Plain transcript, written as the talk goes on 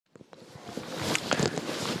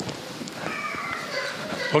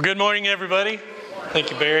Well, good morning, everybody. Thank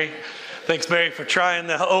you, Barry. Thanks, Barry, for trying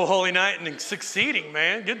the Oh Holy Night and succeeding,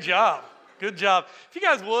 man. Good job. Good job. If you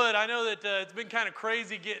guys would, I know that it's been kind of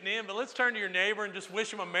crazy getting in, but let's turn to your neighbor and just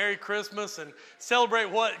wish him a Merry Christmas and celebrate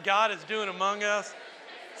what God is doing among us.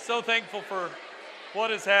 So thankful for what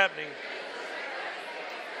is happening.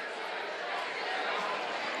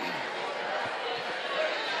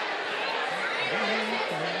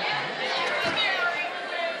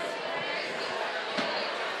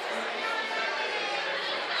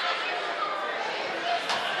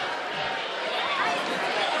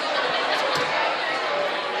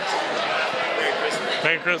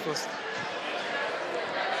 Merry Christmas.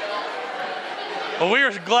 Well, we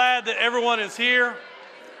are glad that everyone is here.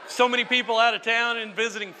 So many people out of town and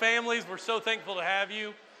visiting families. We're so thankful to have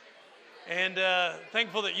you. And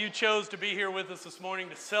thankful that you chose to be here with us this morning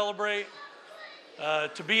to celebrate,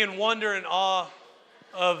 to be in wonder and awe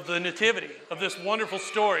of the nativity, of this wonderful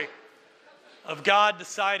story of God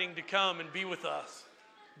deciding to come and be with us,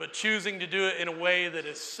 but choosing to do it in a way that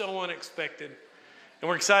is so unexpected. And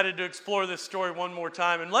we're excited to explore this story one more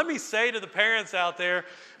time. And let me say to the parents out there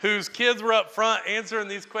whose kids were up front answering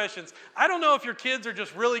these questions, I don't know if your kids are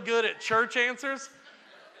just really good at church answers,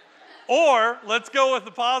 or let's go with the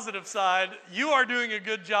positive side, you are doing a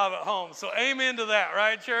good job at home. So amen to that,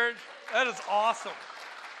 right, church? That is awesome.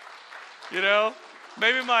 You know,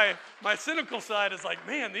 maybe my cynical side is like,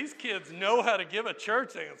 man, these kids know how to give a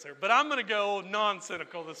church answer. But I'm going to go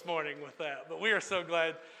non-cynical this morning with that. But we are so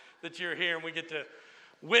glad that you're here and we get to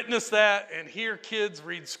witness that and hear kids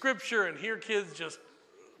read scripture and hear kids just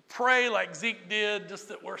pray like Zeke did, just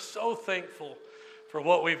that we're so thankful for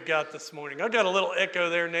what we've got this morning. I got a little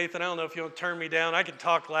echo there, Nathan. I don't know if you want to turn me down. I can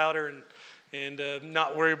talk louder and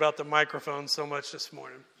not worry about the microphone so much this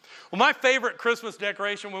morning. Well, my favorite Christmas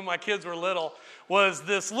decoration when my kids were little was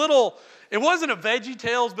this little, it wasn't a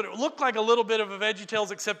VeggieTales, but it looked like a little bit of a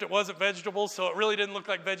VeggieTales, except it wasn't vegetables, so it really didn't look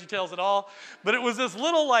like VeggieTales at all. But it was this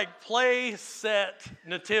little like play set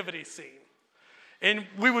nativity scene. And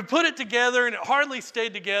we would put it together, and it hardly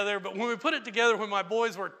stayed together, but when we put it together when my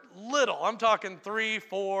boys were little, I'm talking 3,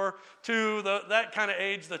 4, 2, that kind of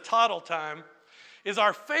age, the toddle time, is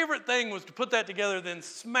our favorite thing was to put that together, then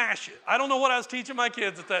smash it. I don't know what I was teaching my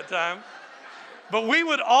kids at that time, but we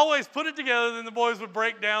would always put it together, then the boys would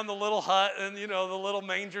break down the little hut and, you know, the little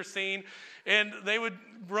manger scene, and they would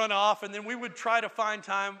run off, and then we would try to find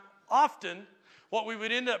time. Often, what we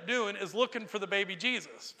would end up doing is looking for the baby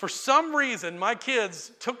Jesus. For some reason, my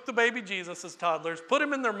kids took the baby Jesus as toddlers, put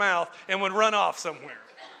him in their mouth, and would run off somewhere.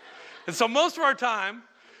 And so most of our time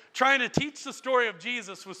trying to teach the story of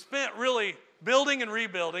Jesus was spent really building and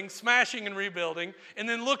rebuilding, smashing and rebuilding, and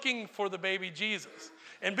then looking for the baby Jesus.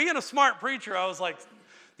 And being a smart preacher, I was like,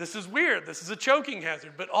 this is weird. This is a choking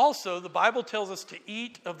hazard. But also, the Bible tells us to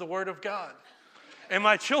eat of the Word of God. And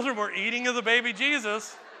my children were eating of the baby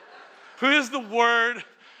Jesus, who is the Word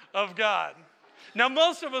of God. Now,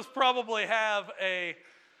 most of us probably have a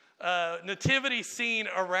nativity scene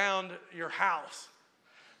around your house.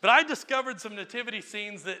 But I discovered some nativity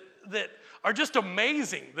scenes that are just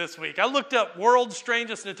amazing this week. I looked up world's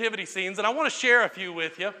strangest nativity scenes, and I want to share a few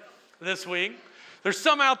with you this week. There's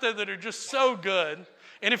some out there that are just so good.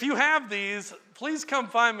 And if you have these, please come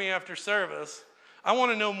find me after service. I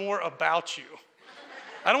want to know more about you.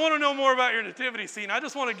 I don't want to know more about your nativity scene. I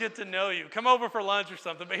just want to get to know you. Come over for lunch or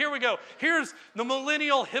something. But here we go. Here's the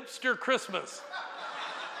millennial hipster Christmas.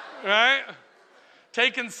 Right?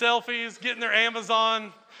 Taking selfies, getting their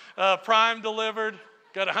Amazon Prime delivered.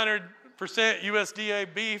 Got 100%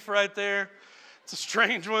 USDA beef right there. It's a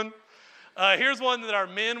strange one. Here's one that our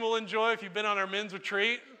men will enjoy if you've been on our men's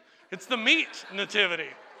retreat. It's the meat nativity,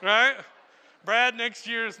 right? Brad, next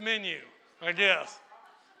year's menu, I guess.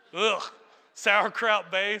 Ugh,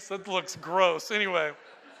 sauerkraut base, that looks gross. Anyway,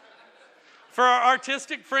 for our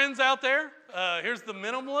artistic friends out there, here's the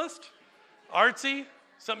minimalist, artsy,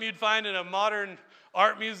 something you'd find in a modern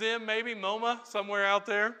art museum, maybe MoMA, somewhere out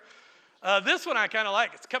there. This one I kind of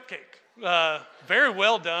like. It's cupcake. Very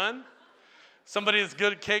well done. Somebody that's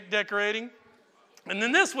good at cake decorating. And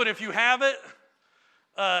then this one, if you have it,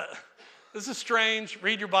 this is strange.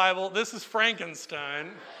 Read your Bible. This is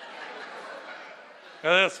Frankenstein.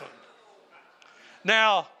 Now this one.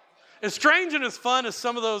 Now, as strange and as fun as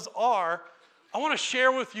some of those are, I want to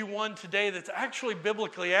share with you one today that's actually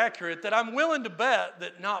biblically accurate that I'm willing to bet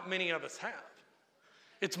that not many of us have.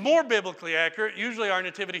 It's more biblically accurate. Usually our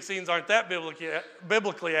nativity scenes aren't that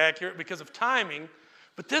biblically accurate because of timing,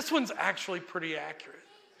 but this one's actually pretty accurate.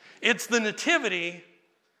 It's the nativity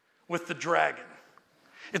with the dragon.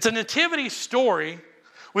 It's a nativity story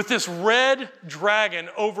with this red dragon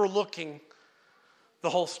overlooking the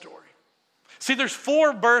whole story. See, there's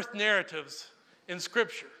 4 birth narratives in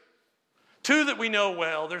Scripture. 2 that we know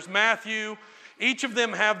well. There's Matthew. Each of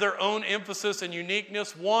them have their own emphasis and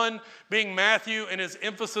uniqueness. One being Matthew and his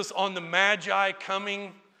emphasis on the Magi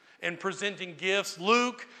coming and presenting gifts.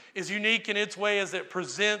 Luke is unique in its way as it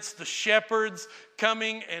presents the shepherds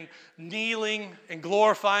coming and kneeling and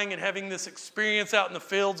glorifying and having this experience out in the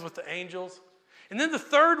fields with the angels. And then the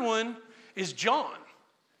third one is John,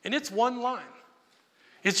 and it's one line.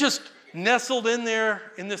 It's just nestled in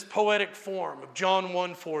there in this poetic form of John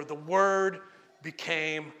 1:4. The Word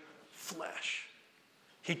became flesh.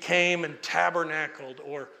 He came and tabernacled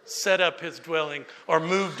or set up his dwelling or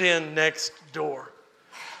moved in next door.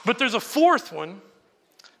 But there's a fourth one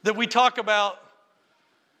that we talk about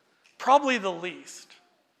probably the least,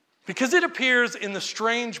 because it appears in the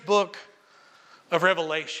strange book of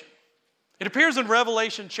Revelation. It appears in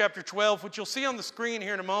Revelation chapter 12, which you'll see on the screen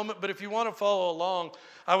here in a moment, but if you want to follow along,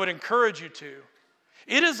 I would encourage you to.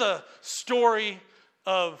 It is a story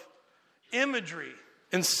of imagery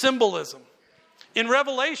and symbolism. In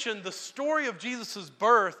Revelation, the story of Jesus'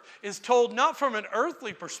 birth is told not from an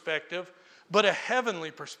earthly perspective, but a heavenly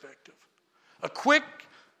perspective. A quick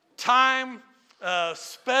time,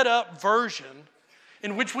 sped up version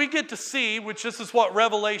in which we get to see, which this is what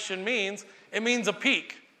Revelation means, it means a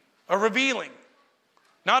peek, a revealing.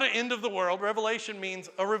 Not an end of the world. Revelation means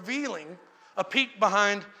a revealing, a peek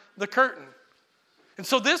behind the curtain. And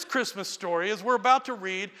so this Christmas story, as we're about to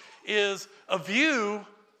read, is a view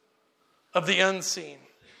of the unseen.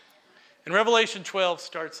 And Revelation 12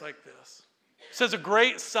 starts like this. It says, a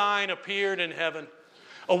great sign appeared in heaven.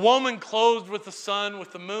 A woman clothed with the sun,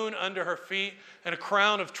 with the moon under her feet, and a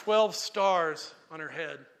crown of 12 stars on her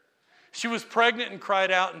head. She was pregnant and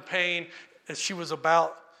cried out in pain as she was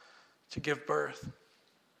about to give birth.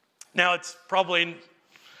 Now, it's probably,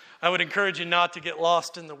 I would encourage you not to get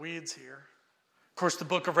lost in the weeds here. Of course, the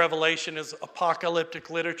book of Revelation is apocalyptic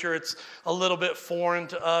literature. It's a little bit foreign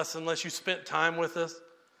to us unless you spent time with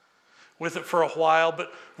it for a while.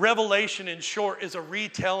 But Revelation, in short, is a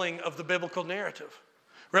retelling of the biblical narrative.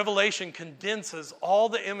 Revelation condenses all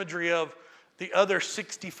the imagery of the other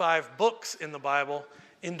 65 books in the Bible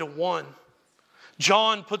into one.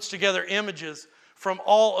 John puts together images from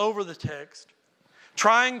all over the text,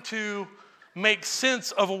 trying to make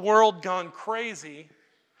sense of a world gone crazy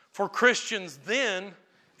for Christians then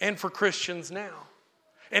and for Christians now.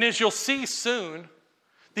 And as you'll see soon,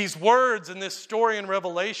 these words in this story in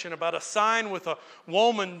Revelation about a sign with a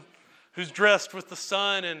woman who's dressed with the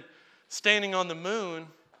sun and standing on the moon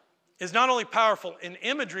is not only powerful in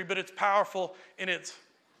imagery, but it's powerful in its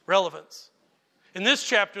relevance. In this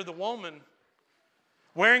chapter, the woman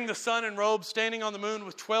wearing the sun and robe, standing on the moon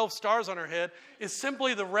with 12 stars on her head, is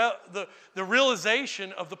simply the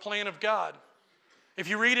realization of the plan of God. If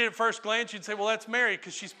you read it at first glance, you'd say, well, that's Mary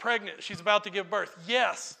because she's pregnant. She's about to give birth.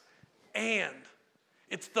 Yes, and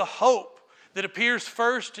it's the hope that appears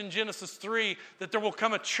first in Genesis 3 that there will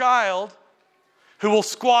come a child who will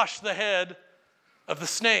squash the head of the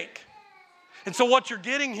snake. And so what you're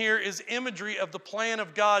getting here is imagery of the plan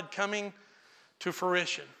of God coming to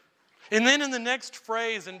fruition. And then in the next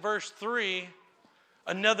phrase in verse 3,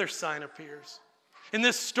 another sign appears. In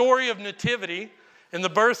this story of nativity, in the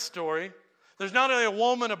birth story, there's not only a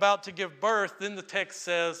woman about to give birth, then the text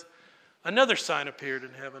says, another sign appeared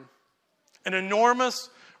in heaven. An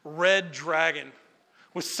enormous red dragon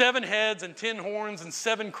with 7 heads and 10 horns and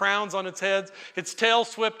 7 crowns on its heads. Its tail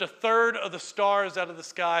swept a third of the stars out of the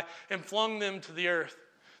sky and flung them to the earth.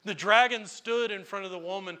 The dragon stood in front of the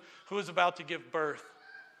woman who was about to give birth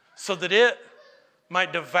so that it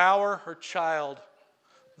might devour her child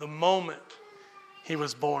the moment he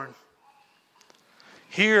was born.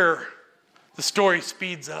 Here, the story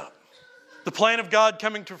speeds up. The plan of God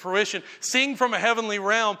coming to fruition, seeing from a heavenly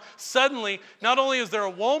realm, suddenly, not only is there a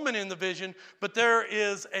woman in the vision, but there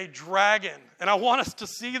is a dragon. And I want us to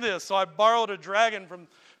see this, so I borrowed a dragon from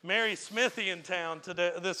Mary Smithy in town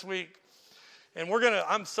this week. And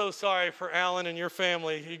I'm so sorry for Alan and your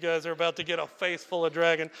family. You guys are about to get a face full of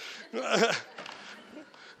dragon.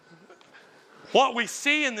 What we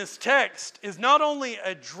see in this text is not only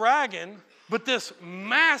a dragon, but this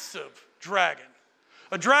massive dragon.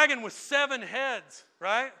 A dragon with 7 heads,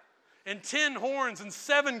 right? And 10 horns and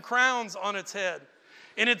 7 crowns on its head.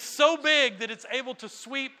 And it's so big that it's able to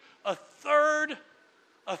sweep a third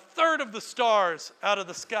of the stars out of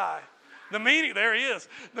the sky. There he is.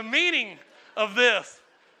 The meaning of this.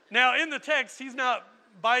 Now in the text, he's not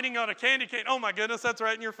biting on a candy cane. Oh my goodness, that's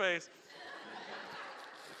right in your face.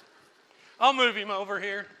 I'll move him over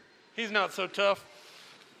here. He's not so tough.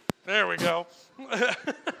 There we go.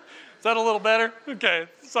 Is that a little better? Okay,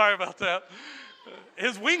 sorry about that.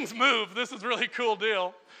 His wings move. This is a really cool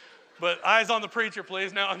deal. But eyes on the preacher,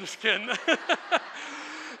 please. No, I'm just kidding.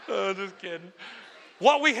 Oh, just kidding.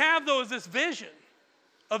 What we have, though, is this vision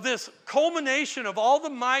of this culmination of all the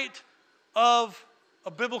might of a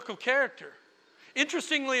biblical character.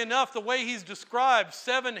 Interestingly enough, the way he's described,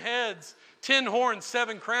 7 heads, 10 horns,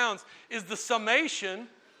 7 crowns, is the summation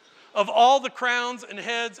of all the crowns and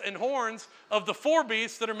heads and horns of the 4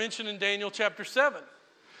 beasts that are mentioned in Daniel chapter 7.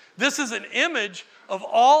 This is an image of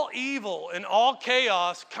all evil and all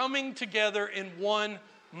chaos coming together in one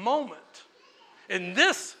moment. And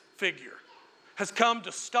this figure has come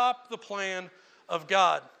to stop the plan of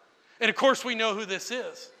God. And of course, we know who this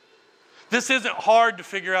is. This isn't hard to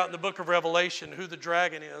figure out in the book of Revelation who the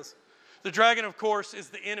dragon is. The dragon, of course, is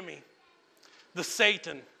the enemy, the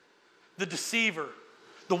Satan, the deceiver,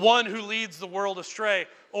 the one who leads the world astray,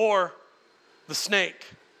 or the snake.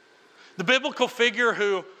 The biblical figure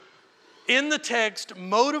who, in the text,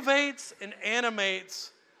 motivates and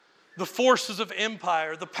animates the forces of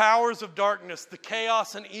empire, the powers of darkness, the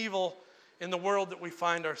chaos and evil in the world that we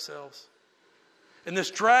find ourselves. And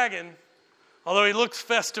this dragon, although he looks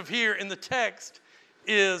festive here in the text,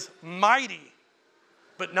 is mighty,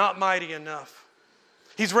 but not mighty enough.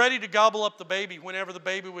 He's ready to gobble up the baby whenever the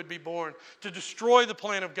baby would be born, to destroy the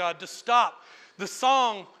plan of God, to stop. The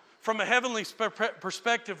song from a heavenly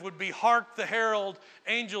perspective would be, "Hark the herald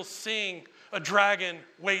angels sing, a dragon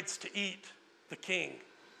waits to eat the king."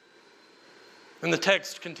 And the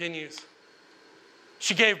text continues.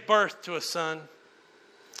 She gave birth to a son,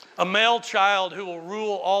 a male child who will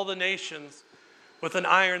rule all the nations with an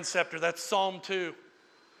iron scepter. That's Psalm 2.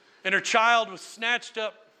 And her child was snatched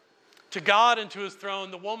up to God and to his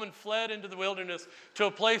throne. The woman fled into the wilderness to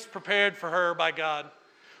a place prepared for her by God,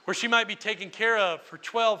 where she might be taken care of for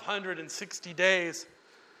 1,260 days.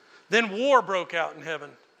 Then war broke out in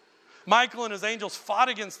heaven. Michael and his angels fought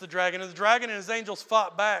against the dragon, and the dragon and his angels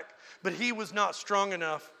fought back, but he was not strong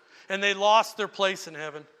enough, and they lost their place in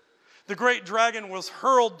heaven. The great dragon was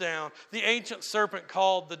hurled down, the ancient serpent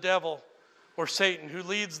called the devil, or Satan, who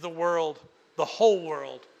leads the world, the whole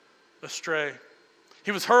world, astray.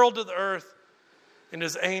 He was hurled to the earth, and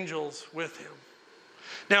his angels with him.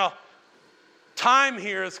 Now, time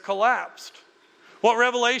here has collapsed. What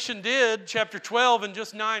Revelation did, chapter 12, in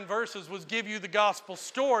just 9 verses, was give you the gospel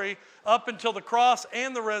story up until the cross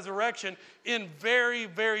and the resurrection in very,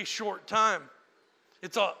 very short time.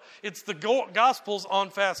 It's the Gospels on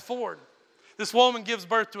fast forward. This woman gives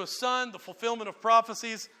birth to a son, the fulfillment of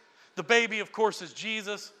prophecies. The baby, of course, is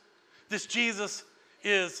Jesus. This Jesus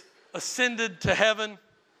is ascended to heaven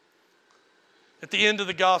at the end of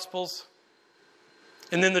the Gospels.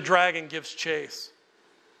 And then the dragon gives chase.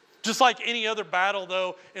 Just like any other battle,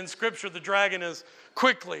 though, in Scripture, the dragon is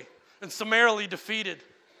quickly and summarily defeated.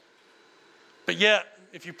 But yet,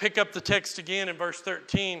 if you pick up the text again in verse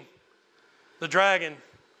 13, the dragon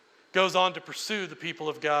goes on to pursue the people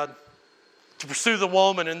of God, to pursue the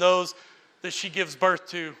woman and those that she gives birth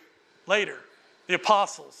to later, the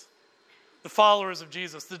apostles, the followers of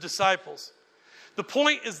Jesus, the disciples. The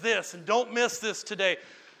point is this, and don't miss this today.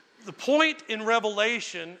 The point in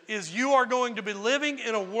Revelation is you are going to be living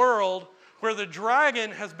in a world where the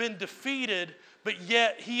dragon has been defeated, but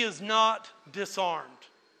yet he is not disarmed.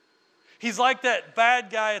 He's like that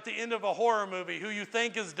bad guy at the end of a horror movie who you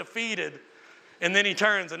think is defeated, and then he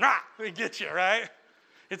turns and he gets you, right?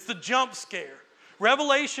 It's the jump scare.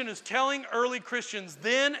 Revelation is telling early Christians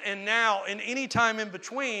then and now and any time in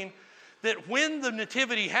between that when the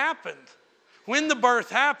nativity happened, when the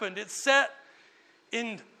birth happened, it set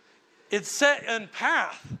in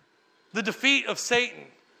path the defeat of Satan.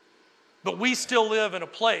 But we still live in a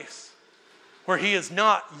place where he is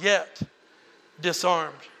not yet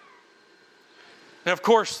disarmed. Now, of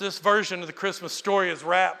course, this version of the Christmas story is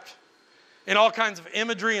wrapped in all kinds of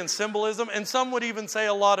imagery and symbolism, and some would even say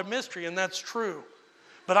a lot of mystery, and that's true.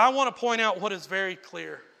 But I want to point out what is very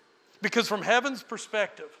clear. Because from heaven's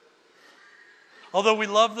perspective, although we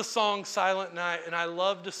love the song Silent Night, and I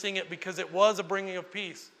love to sing it because it was a bringing of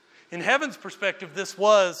peace, in heaven's perspective, this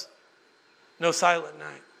was no silent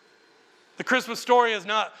night. The Christmas story is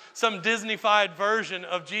not some Disney-fied version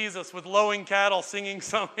of Jesus with lowing cattle singing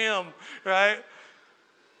some hymn, right?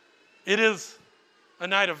 It is a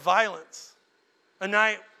night of violence, a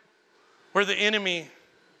night where the enemy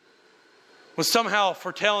was somehow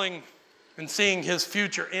foretelling and seeing his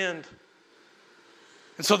future end.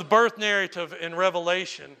 And so the birth narrative in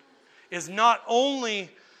Revelation is not only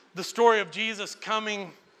the story of Jesus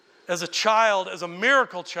coming as a child, as a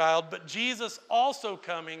miracle child, but Jesus also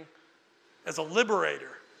coming as a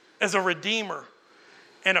liberator, as a redeemer,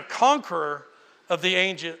 and a conqueror of the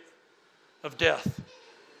agent of death.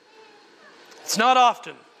 It's not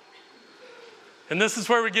often, and this is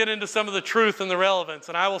where we get into some of the truth and the relevance,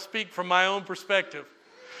 and I will speak from my own perspective.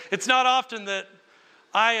 It's not often that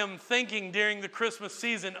I am thinking during the Christmas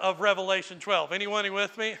season of Revelation 12. Anyone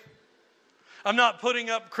with me? I'm not putting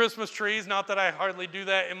up Christmas trees, not that I hardly do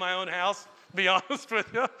that in my own house, to be honest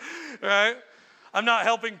with you, right? I'm not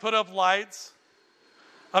helping put up lights.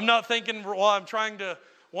 I'm not thinking, well, I'm trying to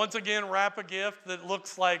once again wrap a gift that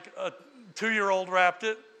looks like a 2-year-old wrapped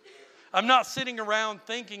it. I'm not sitting around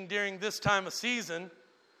thinking during this time of season.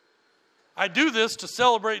 I do this to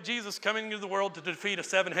celebrate Jesus coming into the world to defeat a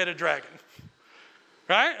 7-headed dragon.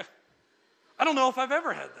 Right? I don't know if I've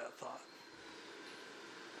ever had that thought.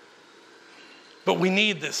 But we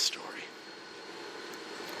need this story.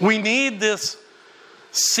 We need this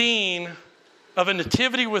scene of a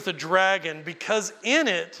nativity with a dragon, because in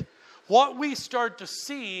it, what we start to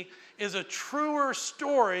see is a truer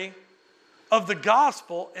story of the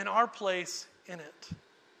gospel and our place in it.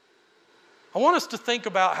 I want us to think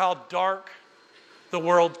about how dark the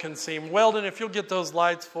world can seem. Weldon, if you'll get those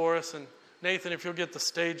lights for us, and Nathan, if you'll get the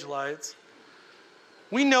stage lights.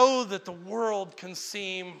 We know that the world can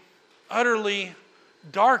seem utterly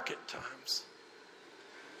dark at times.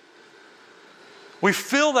 We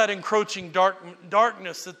feel that encroaching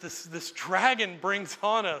darkness that this dragon brings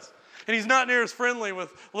on us. And he's not near as friendly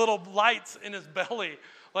with little lights in his belly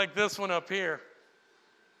like this one up here.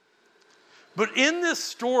 But in this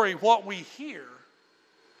story, what we hear,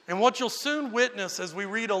 and what you'll soon witness as we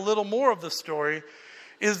read a little more of the story,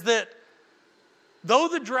 is that though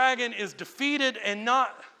the dragon is defeated and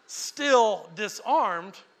not still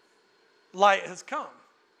disarmed, light has come.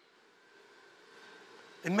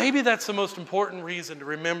 And maybe that's the most important reason to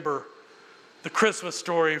remember the Christmas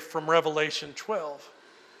story from Revelation 12.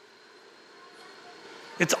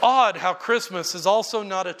 It's odd how Christmas is also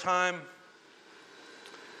not a time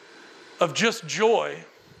of just joy,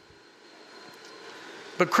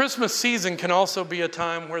 but Christmas season can also be a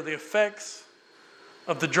time where the effects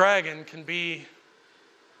of the dragon can be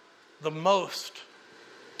the most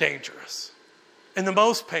dangerous and the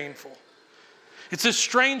most painful. It's this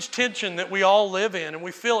strange tension that we all live in, and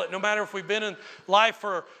we feel it no matter if we've been in life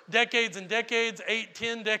for decades and decades, 8,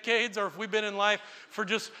 10 decades, or if we've been in life for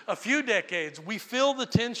just a few decades. We feel the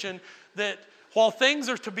tension that while things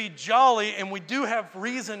are to be jolly and we do have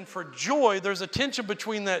reason for joy, there's a tension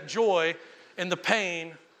between that joy and the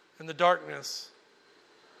pain and the darkness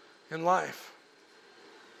in life.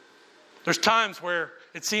 There's times where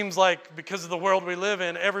it seems like because of the world we live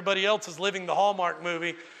in, everybody else is living the Hallmark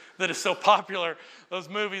movie that is so popular, those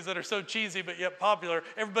movies that are so cheesy but yet popular.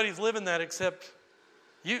 Everybody's living that except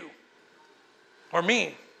you or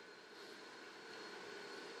me.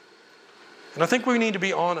 And I think we need to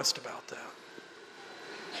be honest about that.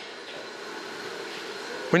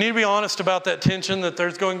 We need to be honest about that tension that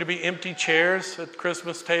there's going to be empty chairs at the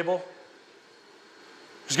Christmas table.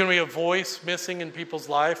 There's going to be a voice missing in people's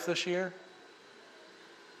life this year.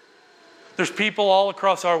 There's people all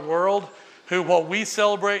across our world who, while we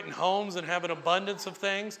celebrate in homes and have an abundance of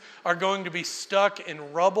things, are going to be stuck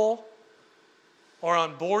in rubble or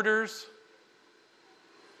on borders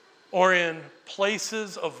or in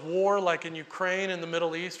places of war like in Ukraine and the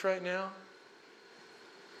Middle East right now.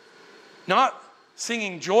 Not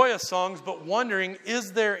singing joyous songs, but wondering,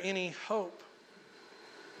 is there any hope?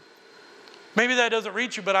 Maybe that doesn't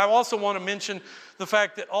reach you, but I also want to mention the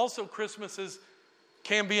fact that also Christmas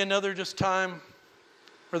can be another just time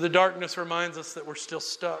where the darkness reminds us that we're still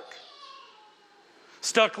stuck.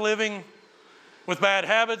 Stuck living with bad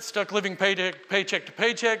habits, stuck living paycheck to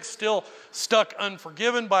paycheck, still stuck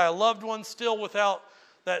unforgiven by a loved one, still without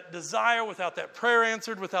that desire, without that prayer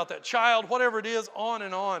answered, without that child, whatever it is, on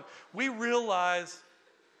and on. We realize,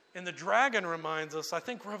 and the dragon reminds us, I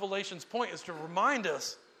think Revelation's point is to remind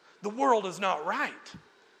us the world is not right.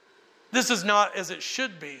 This is not as it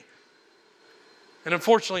should be. And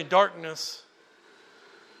unfortunately, darkness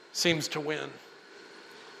seems to win.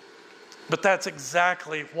 But that's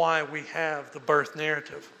exactly why we have the birth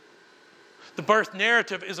narrative. The birth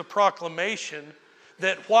narrative is a proclamation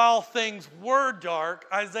that while things were dark,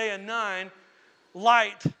 Isaiah 9,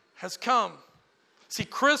 light has come. See,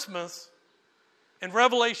 Christmas in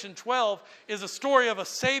Revelation 12 is a story of a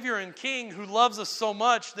Savior and King who loves us so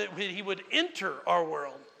much that he would enter our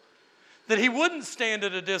world. That he wouldn't stand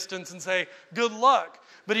at a distance and say, good luck,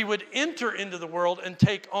 but he would enter into the world and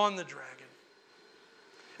take on the dragon.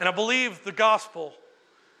 And I believe the gospel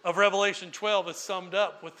of Revelation 12 is summed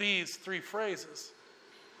up with these 3 phrases.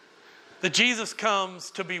 That Jesus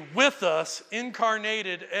comes to be with us,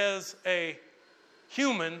 incarnated as a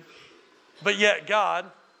human, but yet God.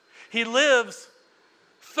 He lives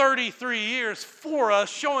 33 years for us,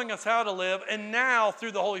 showing us how to live. And now,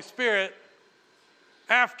 through the Holy Spirit,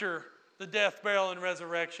 after the death, burial, and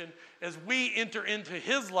resurrection, as we enter into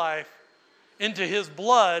his life, into his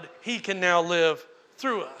blood, he can now live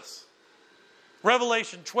through us.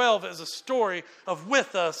 Revelation 12 is a story of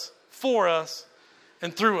with us, for us,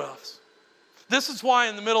 and through us. This is why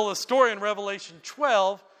in the middle of the story in Revelation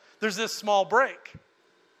 12, there's this small break.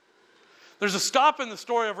 There's a stop in the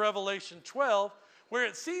story of Revelation 12 where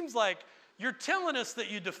it seems like you're telling us that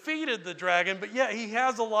you defeated the dragon, but yet he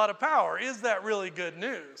has a lot of power. Is that really good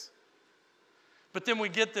news? But then we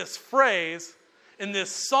get this phrase in this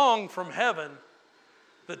song from heaven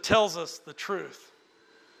that tells us the truth.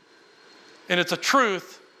 And it's a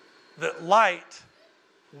truth that light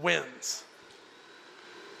wins.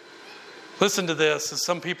 Listen to this as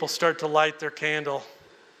some people start to light their candle.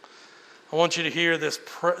 I want you to hear this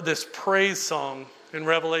praise song in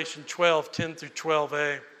Revelation 12, 10 through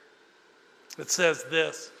 12a. It says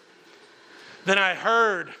this: Then I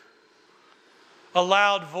heard a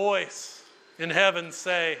loud voice in heaven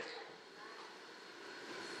say,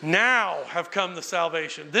 now have come the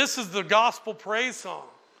salvation. This is the gospel praise song.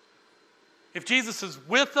 If Jesus is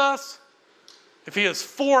with us, if he is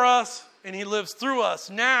for us, and he lives through us,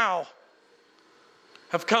 now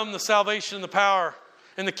have come the salvation and the power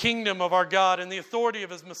and the kingdom of our God and the authority of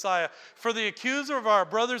his Messiah. For the accuser of our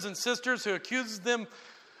brothers and sisters who accuses them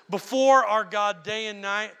before our God day and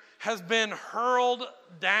night has been hurled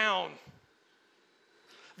down.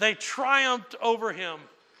 They triumphed over him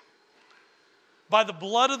by the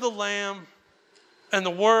blood of the Lamb and the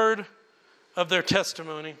word of their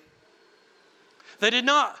testimony. They did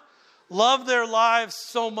not love their lives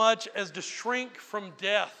so much as to shrink from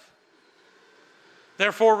death.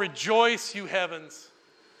 Therefore rejoice, you heavens,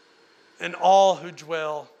 and all who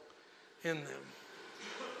dwell in them.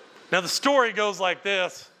 Now the story goes like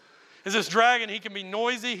this. Is this dragon, he can be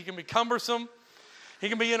noisy, he can be cumbersome, he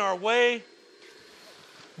can be in our way.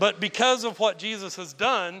 But because of what Jesus has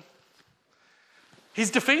done, he's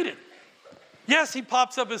defeated. Yes, he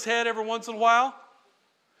pops up his head every once in a while.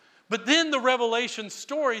 But then the Revelation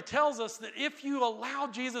story tells us that if you allow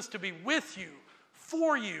Jesus to be with you,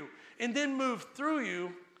 for you, and then move through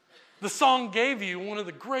you, the song gave you one of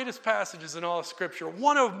the greatest passages in all of Scripture,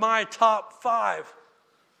 one of my top 5.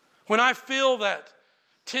 When I feel that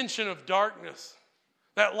tension of darkness,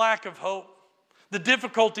 that lack of hope, the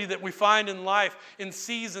difficulty that we find in life in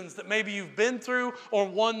seasons that maybe you've been through or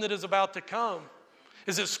one that is about to come,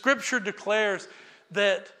 is that Scripture declares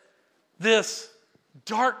that this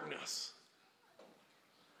darkness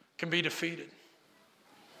can be defeated.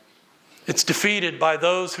 It's defeated by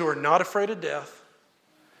those who are not afraid of death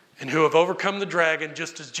and who have overcome the dragon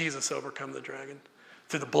just as Jesus overcome the dragon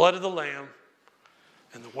through the blood of the Lamb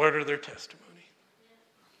and the word of their testimony.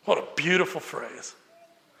 What a beautiful phrase.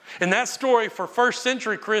 And that story for first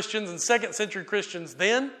century Christians and second century Christians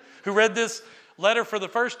then who read this letter for the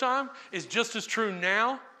first time is just as true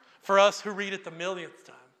now for us who read it the millionth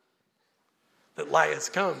time. That light has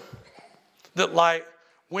come. That light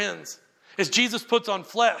wins. As Jesus puts on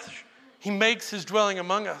flesh, he makes his dwelling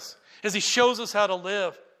among us. As he shows us how to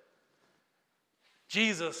live,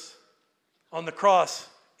 Jesus on the cross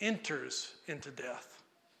enters into death.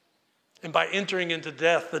 And by entering into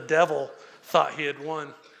death, the devil thought he had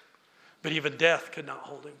won. But even death could not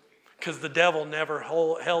hold him. Because the devil never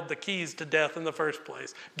held the keys to death in the first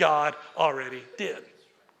place. God already did.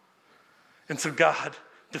 And so God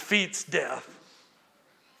defeats death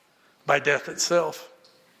by death itself.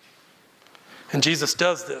 And Jesus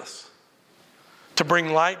does this to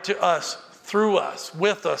bring light to us, through us,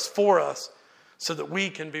 with us, for us, so that we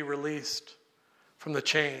can be released from the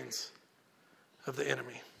chains of the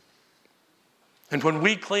enemy. And when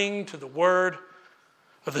we cling to the word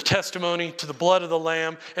of the testimony, to the blood of the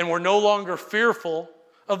Lamb, and we're no longer fearful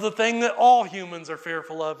of the thing that all humans are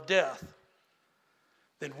fearful of, death,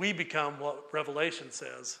 then we become what Revelation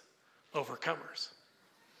says, overcomers.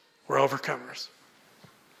 We're overcomers.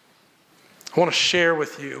 I want to share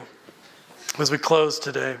with you as we close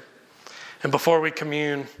today and before we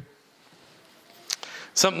commune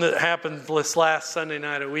something that happened this last Sunday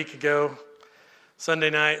night, a week ago, Sunday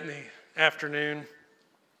night in the afternoon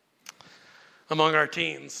among our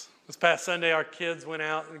teens. This past Sunday, our kids went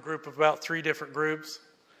out in a group of about 3 different groups.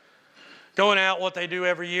 Going out, what they do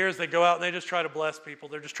every year is they go out and they just try to bless people.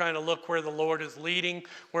 They're just trying to look where the Lord is leading,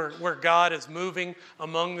 where God is moving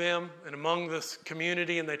among them and among this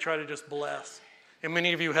community, and they try to just bless. And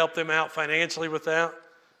many of you help them out financially with that.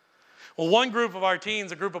 Well, one group of our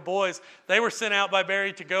teens, a group of boys, they were sent out by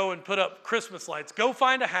Barry to go and put up Christmas lights. Go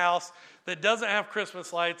find a house that doesn't have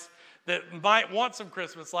Christmas lights, that might want some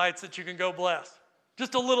Christmas lights that you can go bless.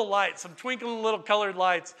 Just a little light, some twinkling little colored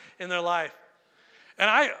lights in their life. And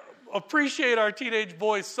I appreciate our teenage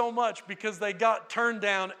boys so much because they got turned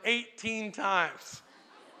down 18 times.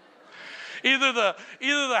 Either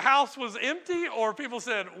the house was empty or people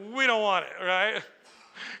said, we don't want it, right?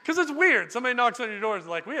 Because it's weird. Somebody knocks on your door and is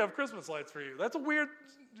like, we have Christmas lights for you. That's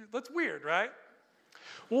weird, right?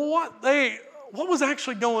 Well, what was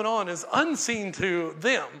actually going on is unseen to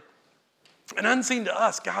them and unseen to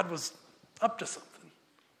us. God was up to something.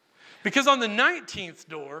 Because on the 19th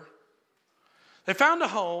door, they found a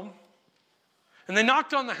home and they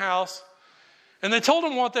knocked on the house and they told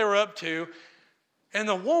them what they were up to. And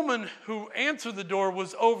the woman who answered the door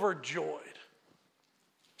was overjoyed.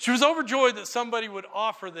 She was overjoyed that somebody would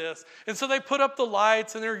offer this. And so they put up the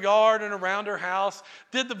lights in their yard and around her house,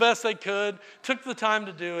 did the best they could, took the time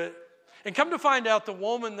to do it. And come to find out, the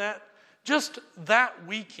woman just that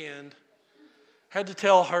weekend had to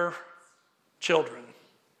tell her children,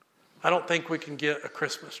 I don't think we can get a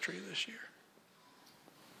Christmas tree this year.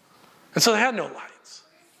 And so they had no lights.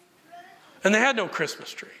 And they had no Christmas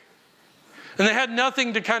tree. And they had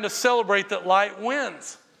nothing to kind of celebrate that light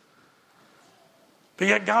wins. But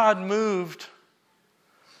yet God moved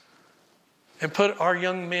and put our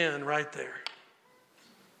young men right there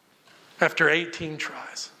after 18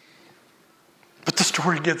 tries. But the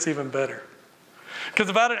story gets even better. Because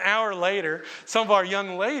about an hour later, some of our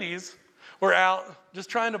young ladies were out just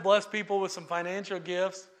trying to bless people with some financial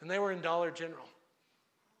gifts, and they were in Dollar General.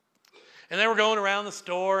 And they were going around the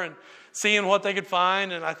store and seeing what they could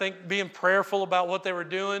find, and I think being prayerful about what they were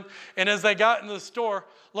doing. And as they got into the store,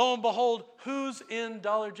 lo and behold, who's in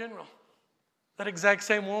Dollar General? That exact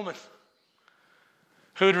same woman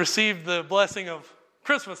who had received the blessing of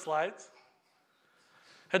Christmas lights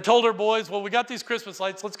had told her boys, well, we got these Christmas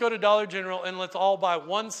lights. Let's go to Dollar General and let's all buy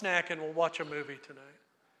one snack and we'll watch a movie tonight.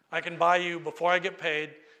 I can buy you before I get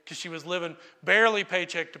paid, because she was living barely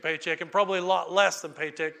paycheck to paycheck and probably a lot less than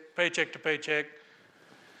paycheck to paycheck.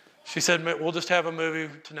 She said, we'll just have a movie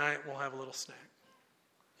tonight. We'll have a little snack.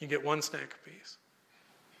 You get one snack apiece.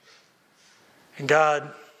 And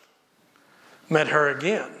God met her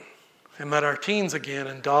again and met our teens again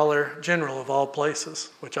in Dollar General of all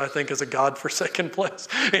places, which I think is a God-forsaken place.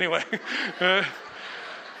 Anyway.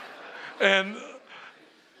 And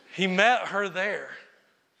he met her there.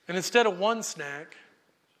 And instead of one snack,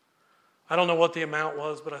 I don't know what the amount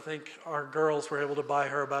was, but I think our girls were able to buy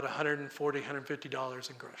her about $140, $150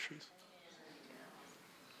 in groceries.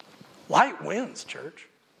 Light wins, church.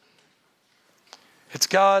 It's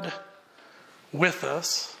God with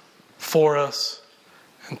us, for us,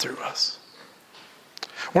 and through us.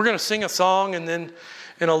 We're going to sing a song, and then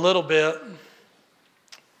in a little bit,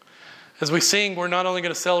 as we sing, we're not only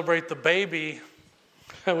going to celebrate the baby,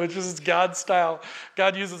 which is God's style.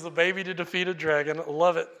 God uses a baby to defeat a dragon. I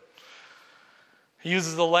love it. He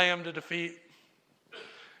uses the lamb to defeat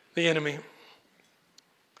the enemy.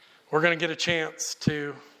 We're going to get a chance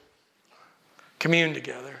to commune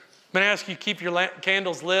together. I'm going to ask you to keep your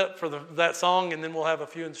candles lit for that song, and then we'll have a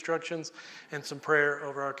few instructions and some prayer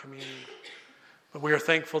over our communion. But we are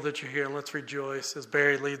thankful that you're here, and let's rejoice as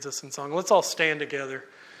Barry leads us in song. Let's all stand together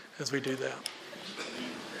as we do that.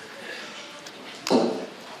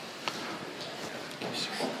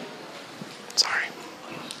 Sorry.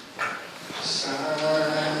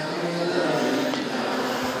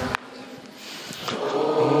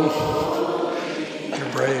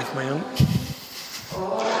 You're brave, man.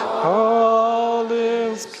 All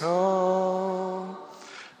is calm,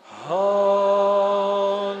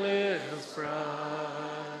 all is bright,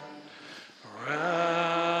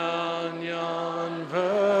 around yon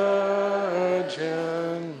virgin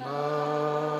mother.